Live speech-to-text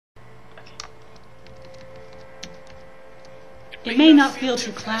It may not feel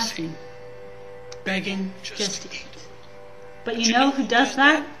too classy, begging just to eat. But you know who does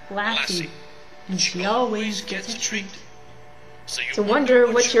that? Lassie. And she always gets a treat. So wonder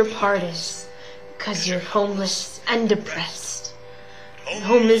what your part is, 'cause you're homeless and depressed.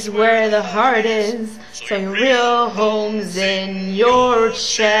 Home is where the heart is, so your real home's in your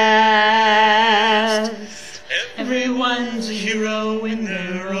chest. Everyone's a hero in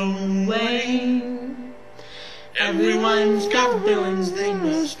their own way. Everyone's got villains they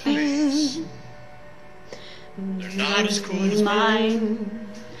must face. They're not as cool as mine,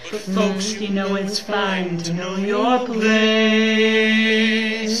 but folks, you know it's fine to know your place.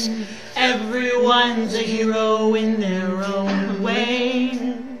 Everyone's a hero in their own way,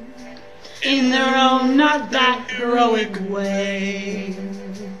 in their own not that heroic way.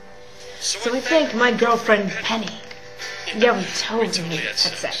 So I thank my girlfriend Penny. Yeah, we totally had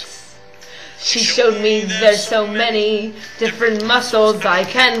sex. She showed me there's so many different muscles I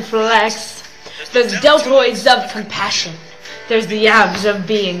can flex. There's deltoids of compassion. There's the abs of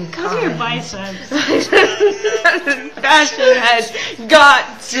being kind. Those are your biceps. Passion has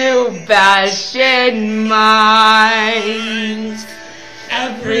got to bash in minds.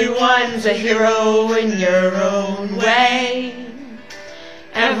 Everyone's a hero in your own way.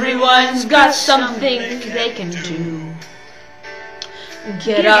 Everyone's got something they can do.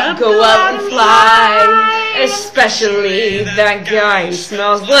 Get up, go out and fly. Especially that guy who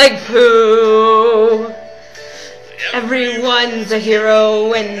smells like poo. Everyone's a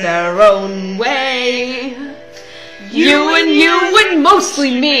hero in their own way. You and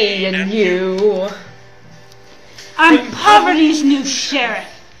mostly me and you. I'm poverty's new sheriff,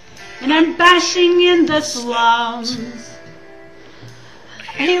 and I'm bashing in the slums.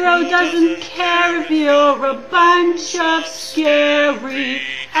 A hero doesn't care if you're a bunch of scary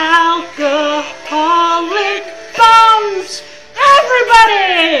alcoholic bums.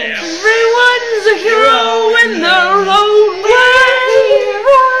 Everybody! Everyone's a hero in their own way.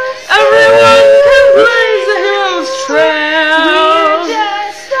 Everyone plays a hero's trail.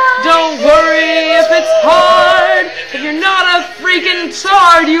 Don't worry if it's hard. If you're not a freaking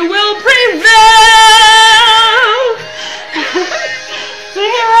tard, you will prevail.